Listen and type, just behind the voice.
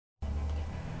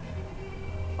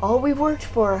All we've worked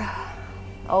for,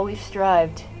 all we've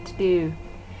strived to do,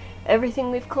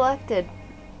 everything we've collected,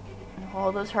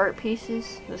 all those heart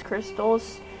pieces, those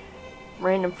crystals,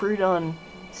 random fruit on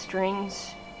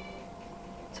strings,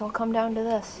 it's all come down to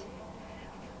this.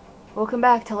 Welcome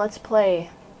back to Let's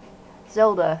Play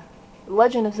Zelda,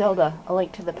 Legend of Zelda, A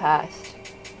Link to the Past.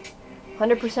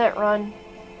 100% run,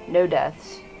 no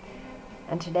deaths.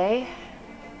 And today,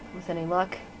 with any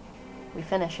luck, we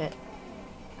finish it.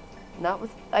 Not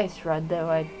with Ice Red, though.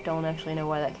 I don't actually know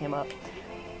why that came up.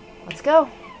 Let's go!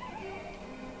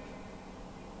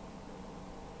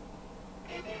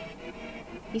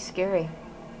 He's scary.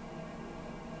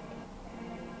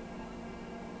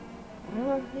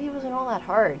 Well, he wasn't all that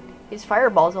hard. His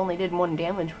fireballs only did 1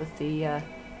 damage with the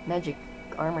magic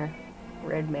armor.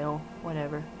 Red mail,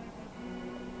 whatever.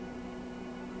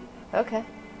 Okay.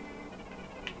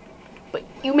 But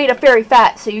you made a fairy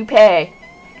fat, so you pay.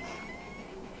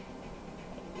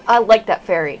 I like that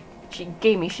fairy. She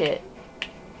gave me shit.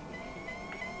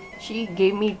 She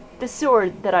gave me the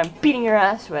sword that I'm beating your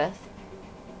ass with.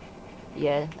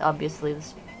 Yeah, obviously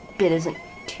this bit isn't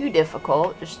too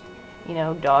difficult. Just, you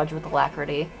know, dodge with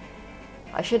alacrity.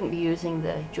 I shouldn't be using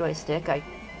the joystick.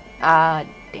 Damn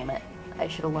it. I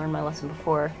should have learned my lesson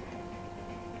before.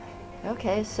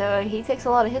 Okay, so he takes a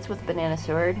lot of hits with Banana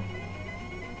Sword.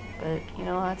 But, you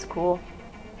know, that's cool.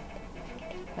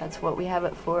 That's what we have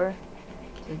it for.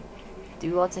 To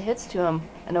do lots of hits to him.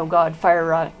 And oh god,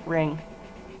 fire ring.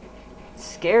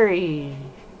 Scary.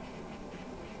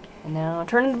 And now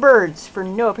turn into birds for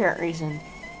no apparent reason.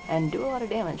 And do a lot of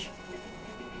damage.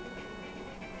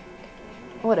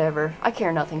 Whatever. I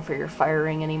care nothing for your fire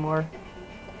ring anymore.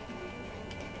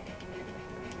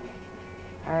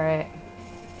 Alright.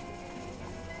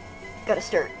 Gotta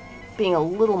start being a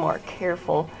little more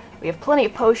careful. We have plenty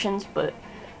of potions, but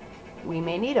we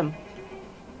may need them.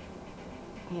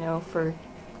 You know, for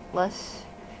less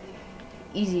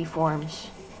easy forms.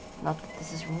 Not that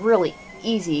this is really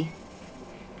easy.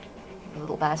 You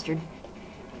little bastard.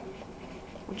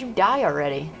 Would you die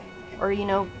already? Or, you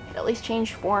know, at least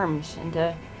change forms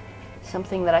into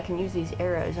something that I can use these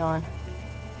arrows on.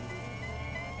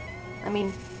 I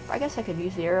mean, I guess I could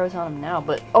use the arrows on him now,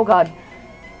 but oh god.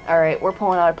 Alright, we're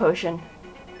pulling out a potion.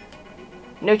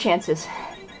 No chances.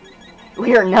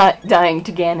 We are not dying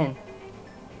to Ganon.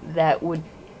 That would,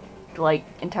 like,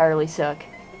 entirely suck.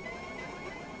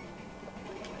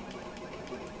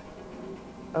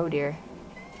 Oh dear.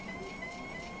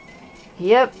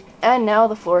 Yep, and now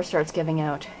the floor starts giving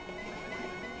out.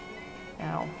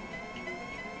 Ow.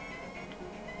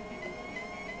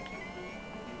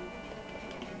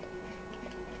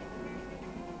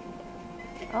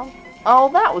 Oh,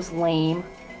 that was lame.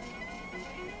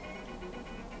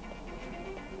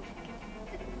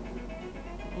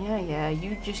 Yeah,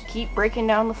 you just keep breaking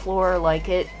down the floor like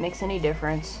it makes any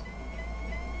difference.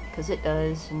 'Cause it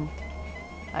does, and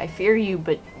I fear you,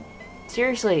 but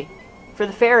seriously, for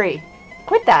the fairy,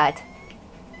 quit that!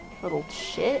 Little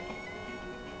shit.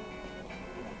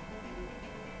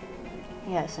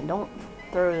 Yes, and don't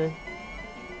throw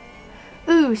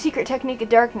the... Ooh, secret technique of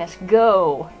darkness,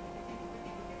 go!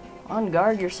 On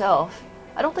guard yourself.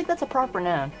 I don't think that's a proper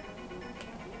noun.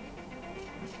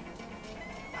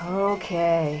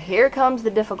 Okay, here comes the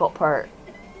difficult part.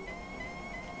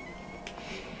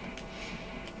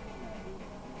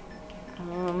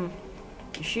 You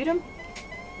shoot him?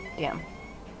 Damn.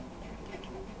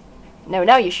 No,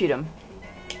 now you shoot him.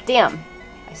 Damn,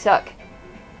 I suck.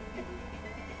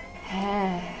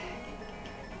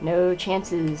 No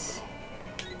chances.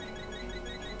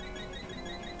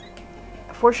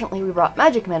 Fortunately, we brought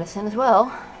magic medicine as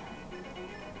well.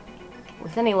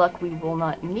 With any luck, we will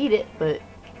not need it, but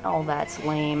oh, that's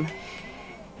lame.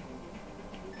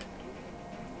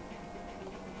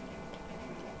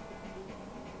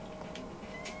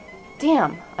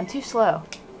 Damn, I'm too slow.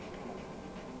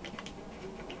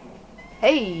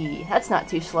 Hey, that's not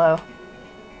too slow.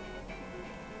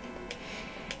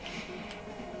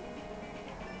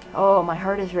 Oh, my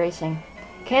heart is racing.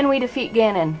 Can we defeat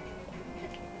Ganon?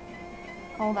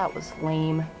 Oh, that was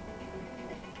lame.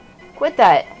 Quit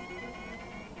that!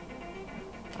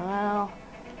 Well,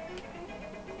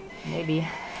 maybe.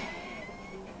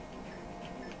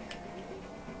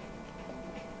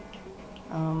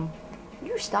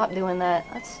 You stop doing that.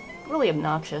 That's really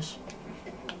obnoxious.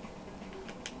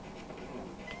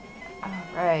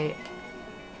 Alright.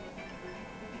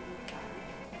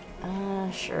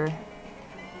 Sure.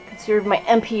 Conserve my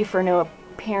MP for no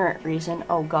apparent reason.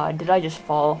 Oh god, did I just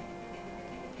fall?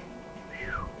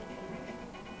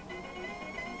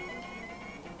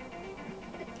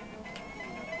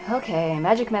 Okay,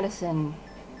 magic medicine.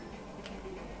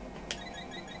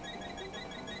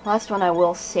 Last one I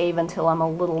will save until I'm a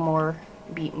little more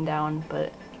beaten down,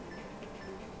 but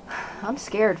I'm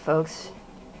scared, folks.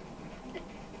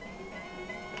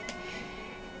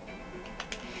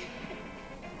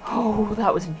 Oh,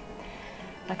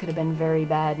 that could have been very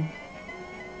bad.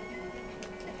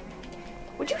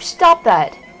 Would you stop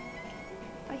that?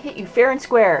 I hit you fair and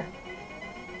square.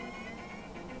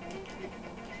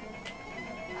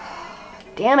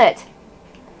 Damn it!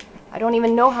 I don't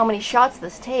even know how many shots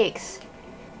this takes.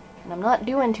 And I'm not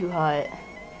doing too hot.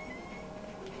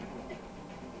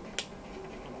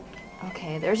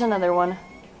 Okay, there's another one.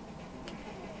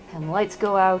 And lights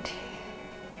go out.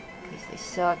 Because they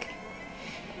suck.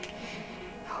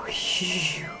 Oh,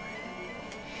 shoo.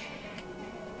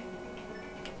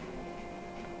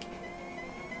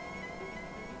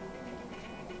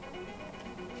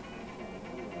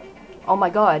 Oh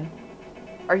my god.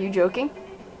 Are you joking?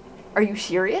 Are you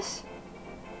serious?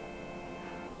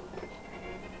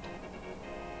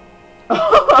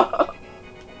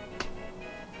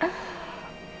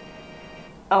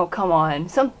 Oh, come on.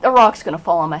 A rock's gonna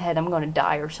fall on my head. I'm gonna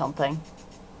die or something.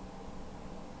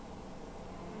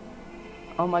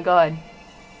 Oh my god.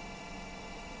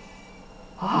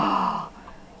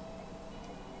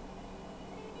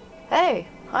 Hey!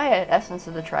 Hi, Essence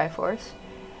of the Triforce.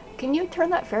 Can you turn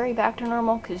that fairy back to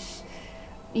normal? Because,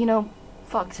 you know,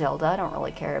 fuck Zelda. I don't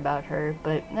really care about her.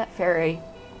 But that fairy,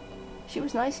 she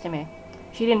was nice to me.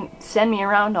 She didn't send me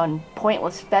around on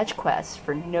pointless fetch quests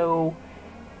for no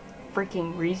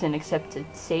freaking reason except to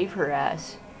save her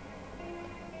ass.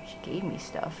 She gave me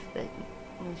stuff that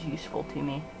was useful to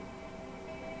me.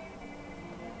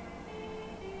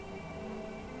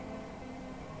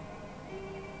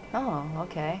 Oh,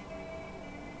 okay.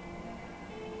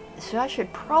 So I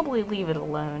should probably leave it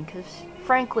alone, because,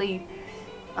 frankly,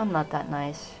 I'm not that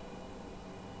nice.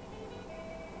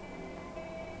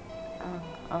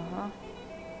 Uh-huh.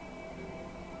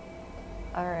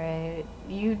 Alright.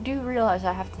 You do realize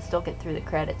I have to still get through the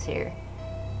credits here.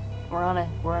 We're on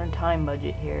a time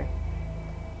budget here.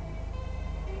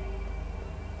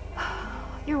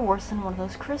 You're worse than one of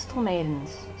those crystal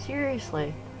maidens.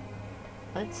 Seriously.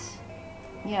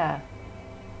 Yeah.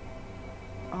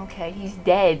 Okay, he's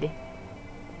dead.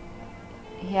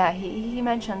 Yeah, he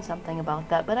mentioned something about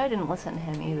that, but I didn't listen to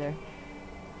him either.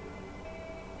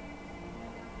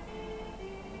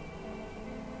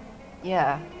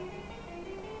 Yeah.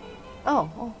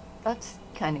 Oh, well, that's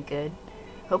kind of good.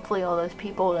 Hopefully all those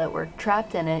people that were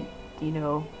trapped in it, you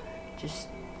know, just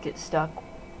get stuck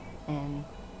and,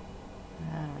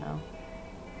 I don't know.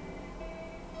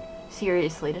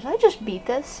 Seriously, did I just beat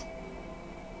this?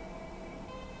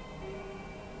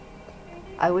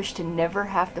 I wish to never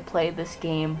have to play this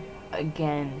game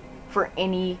again for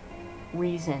any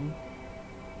reason.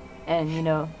 And, you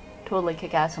know, totally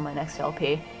kick ass on my next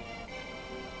LP.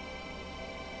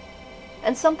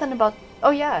 And something about...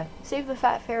 Oh yeah, save the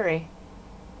fat fairy.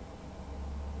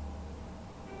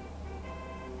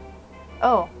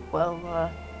 Oh,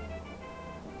 well,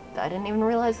 I didn't even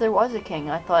realize there was a king.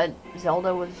 I thought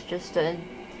Zelda was just a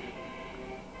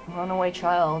runaway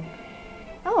child.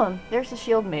 Oh, there's the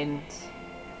shield maidens.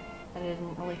 I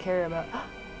didn't really care about...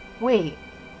 Wait,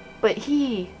 but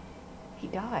he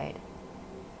died.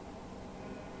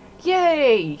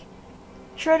 Yay!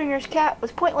 Schrodinger's cat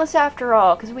was pointless after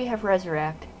all, because we have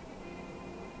Resurrect.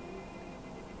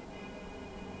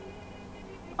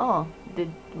 Oh,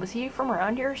 was he from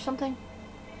around here or something?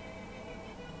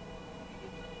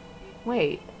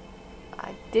 Wait,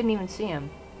 I didn't even see him.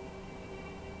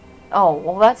 Oh,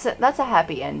 well that's a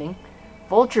happy ending.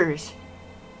 Vultures.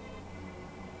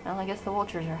 Well, I guess the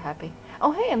vultures are happy.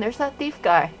 Oh hey, and there's that thief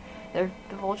guy. The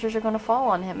vultures are gonna fall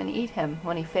on him and eat him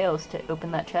when he fails to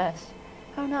open that chest.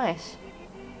 How nice.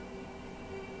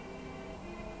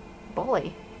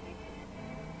 Bully.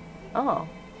 Oh,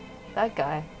 that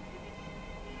guy.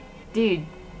 Dude,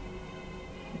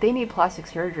 they need plastic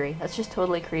surgery. That's just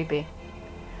totally creepy.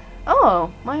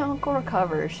 Oh, my uncle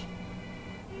recovers.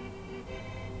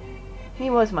 He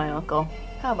was my uncle.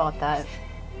 How about that?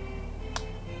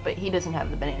 But he doesn't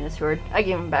have the banana sword. I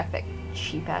gave him back that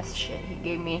cheap ass shit he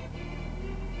gave me.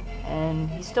 And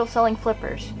he's still selling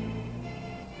flippers.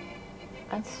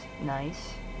 That's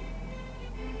nice.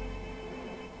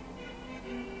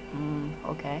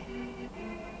 Okay.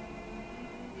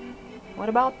 What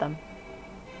about them?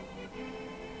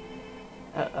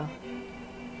 Uh-oh.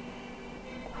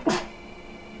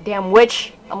 Damn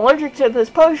witch! I'm allergic to those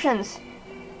potions!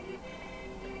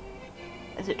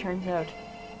 As it turns out.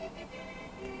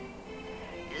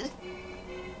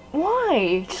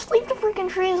 Why? Just leave the freaking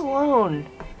trees alone!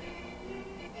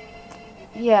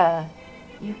 Yeah.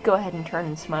 You go ahead and turn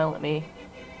and smile at me.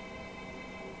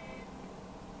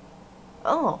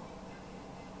 Oh.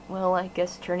 Well, I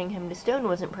guess turning him to stone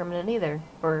wasn't permanent either.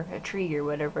 Or a tree or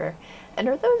whatever. And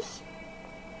are those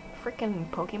freaking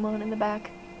Pokemon in the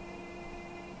back?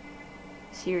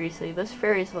 Seriously, those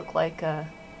fairies look like, oh,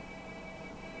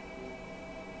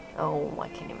 I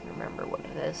can't even remember what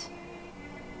it is.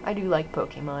 I do like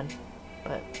Pokemon,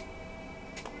 but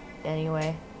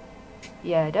anyway.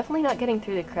 Yeah, definitely not getting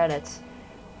through the credits.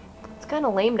 It's kind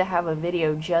of lame to have a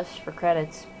video just for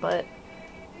credits, but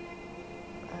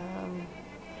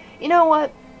you know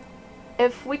what?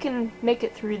 If we can make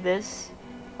it through this,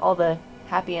 all the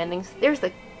happy endings. There's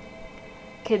the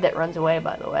kid that runs away,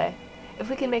 by the way. If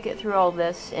we can make it through all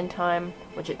this in time,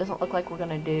 which it doesn't look like we're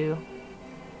gonna do,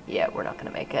 yeah, we're not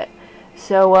gonna make it.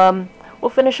 So,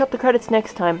 we'll finish up the credits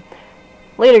next time.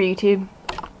 Later, YouTube.